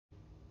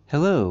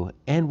Hello,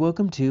 and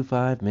welcome to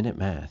 5-Minute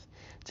Math.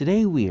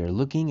 Today we are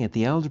looking at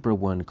the Algebra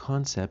 1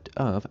 concept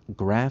of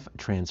graph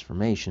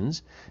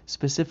transformations,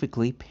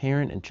 specifically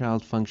parent and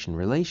child function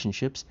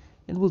relationships,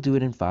 and we'll do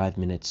it in 5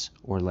 minutes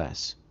or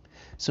less.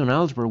 So in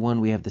Algebra 1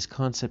 we have this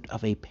concept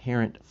of a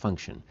parent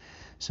function.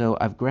 So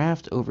I've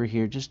graphed over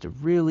here just a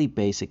really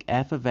basic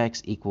f of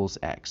x equals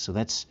x. So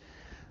that's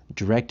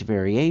direct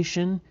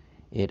variation.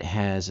 It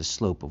has a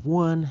slope of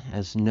 1,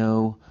 has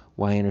no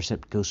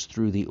y-intercept, goes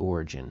through the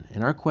origin.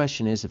 And our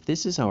question is, if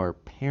this is our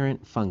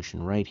parent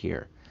function right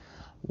here,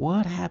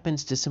 what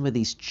happens to some of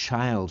these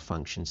child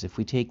functions if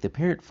we take the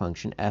parent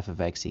function f of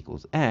x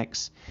equals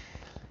x,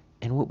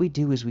 and what we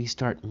do is we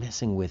start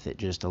messing with it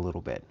just a little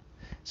bit.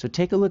 So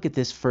take a look at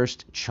this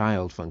first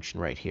child function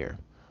right here.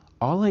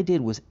 All I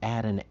did was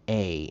add an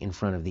a in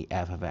front of the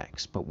f of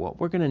x, but what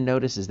we're going to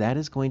notice is that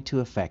is going to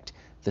affect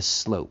the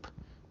slope,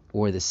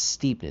 or the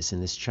steepness in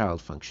this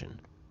child function.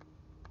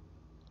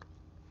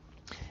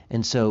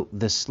 And so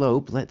the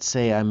slope, let's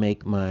say I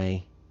make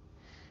my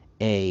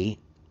a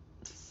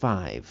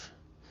 5.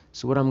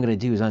 So what I'm going to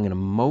do is I'm going to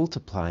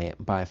multiply it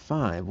by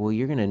 5. Well,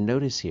 you're going to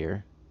notice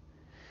here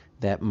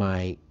that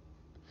my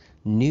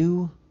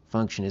new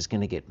function is going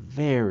to get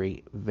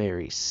very,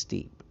 very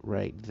steep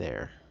right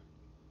there.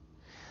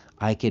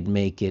 I could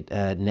make it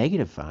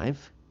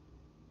 -5,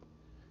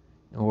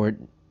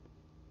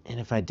 and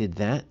if I did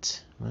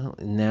that, well,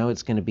 now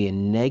it's going to be a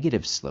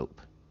negative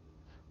slope,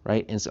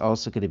 right? And it's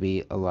also going to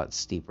be a lot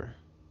steeper.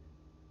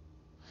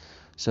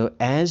 So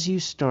as you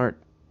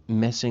start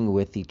messing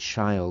with the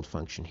child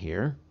function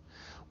here,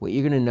 what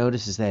you're going to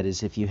notice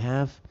is if you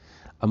have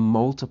a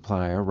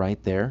multiplier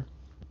right there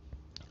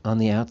on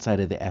the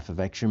outside of the f of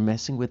x, you're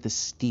messing with the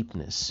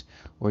steepness,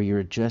 or you're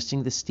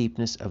adjusting the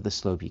steepness of the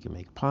slope. You can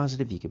make it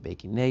positive, you can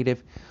make it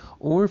negative,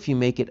 or if you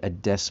make it a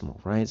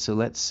decimal, right? So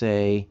let's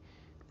say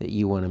that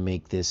you want to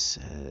make this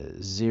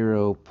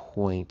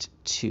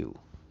 0.2.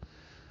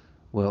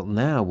 Well,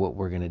 now what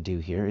we're going to do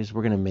here is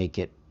we're going to make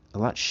it a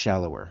lot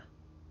shallower.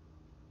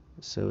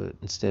 So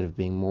instead of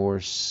being more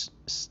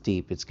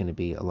steep, it's going to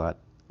be a lot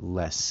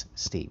less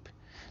steep.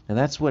 Now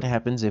that's what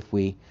happens if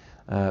we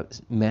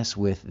mess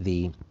with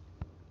the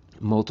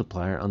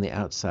multiplier on the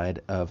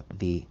outside of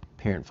the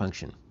parent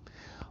function.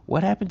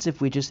 What happens if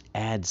we just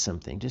add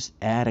something, just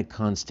add a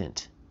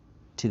constant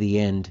to the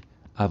end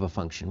of a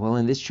function? Well,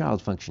 in this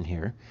child function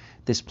here,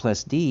 this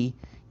plus d,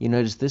 you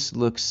notice this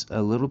looks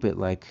a little bit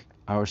like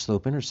our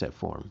slope-intercept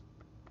form.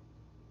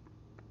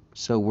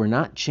 So we're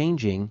not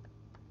changing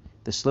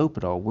the slope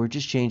at all, we're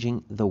just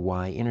changing the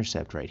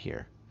y-intercept right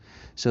here.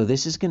 So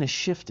this is going to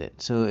shift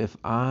it. So if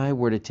I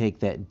were to take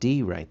that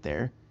d right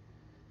there,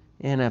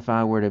 and if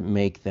I were to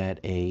make that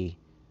a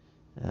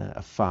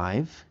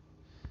 5,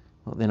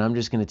 well, then I'm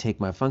just going to take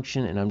my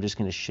function and I'm just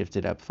going to shift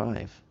it up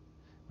 5.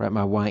 Right,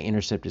 my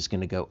y-intercept is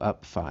going to go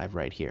up 5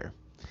 right here.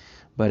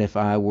 But if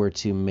I were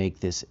to make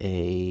this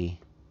a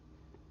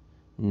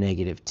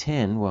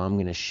 -10, well, I'm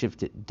going to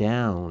shift it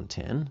down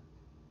 10.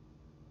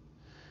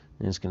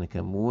 And it's going to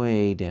come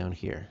way down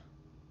here.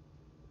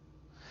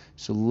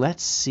 So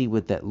let's see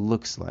what that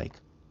looks like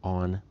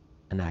on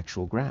an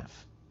actual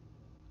graph.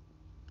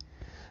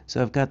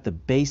 So I've got the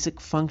basic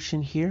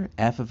function here,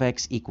 f of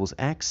x equals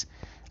x.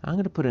 I'm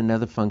going to put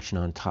another function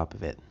on top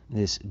of it.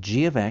 This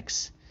g of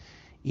x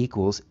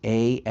equals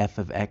a f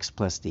of x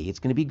plus d. It's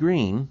going to be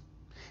green,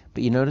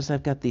 but you notice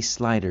I've got these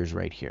sliders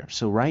right here.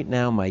 So right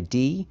now my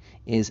d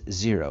is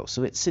 0,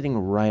 so it's sitting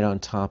right on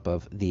top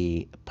of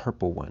the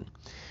purple one.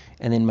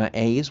 And then my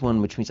a is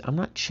 1, which means I'm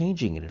not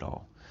changing it at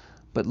all.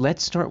 But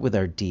let's start with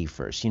our d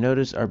first. You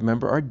notice,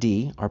 remember our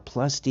d, our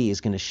plus d,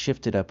 is going to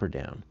shift it up or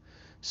down.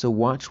 So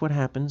watch what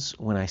happens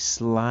when I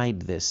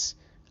slide this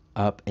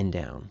up and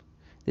down.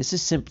 This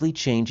is simply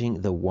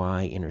changing the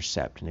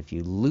y-intercept. And if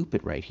you loop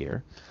it right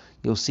here,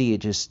 you'll see it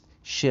just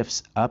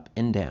shifts up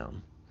and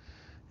down.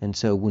 And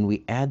so when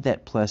we add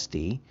that plus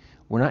d,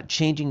 we're not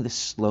changing the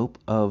slope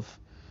of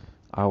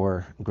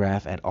our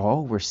graph at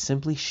all. We're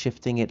simply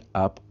shifting it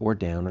up or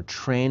down, or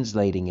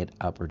translating it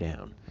up or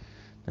down.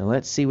 Now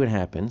let's see what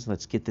happens.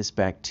 Let's get this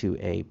back to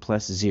a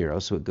plus 0,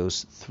 so it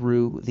goes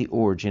through the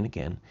origin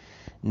again.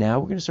 Now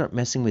we're going to start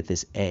messing with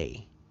this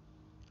a.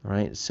 All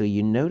right, so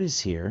you notice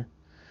here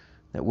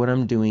that what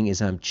I'm doing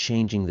is I'm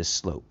changing the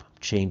slope,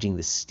 changing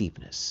the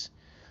steepness.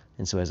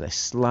 And so as I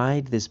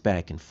slide this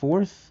back and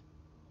forth,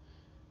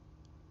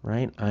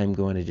 right, I'm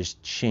going to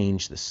just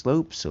change the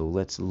slope. So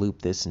let's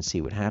loop this and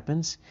see what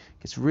happens.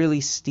 It gets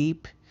really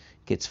steep,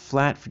 gets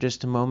flat for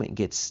just a moment,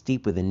 gets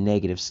steep with a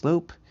negative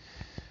slope.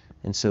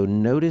 And so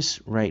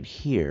notice right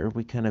here,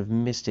 we kind of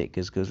missed it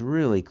because it goes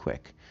really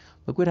quick.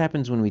 Look what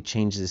happens when we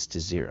change this to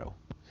 0.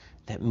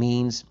 That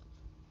means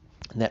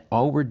that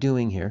all we're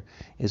doing here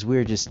is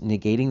we're just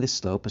negating the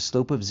slope. A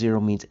slope of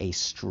 0 means a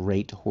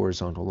straight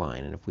horizontal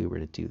line. And if we were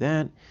to do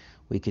that,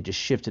 we could just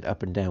shift it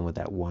up and down with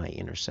that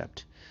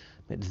y-intercept.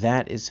 But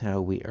that is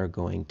how we are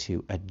going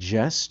to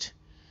adjust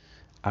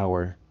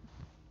our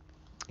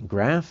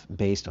graph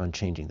based on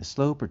changing the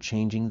slope or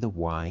changing the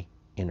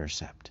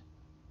y-intercept.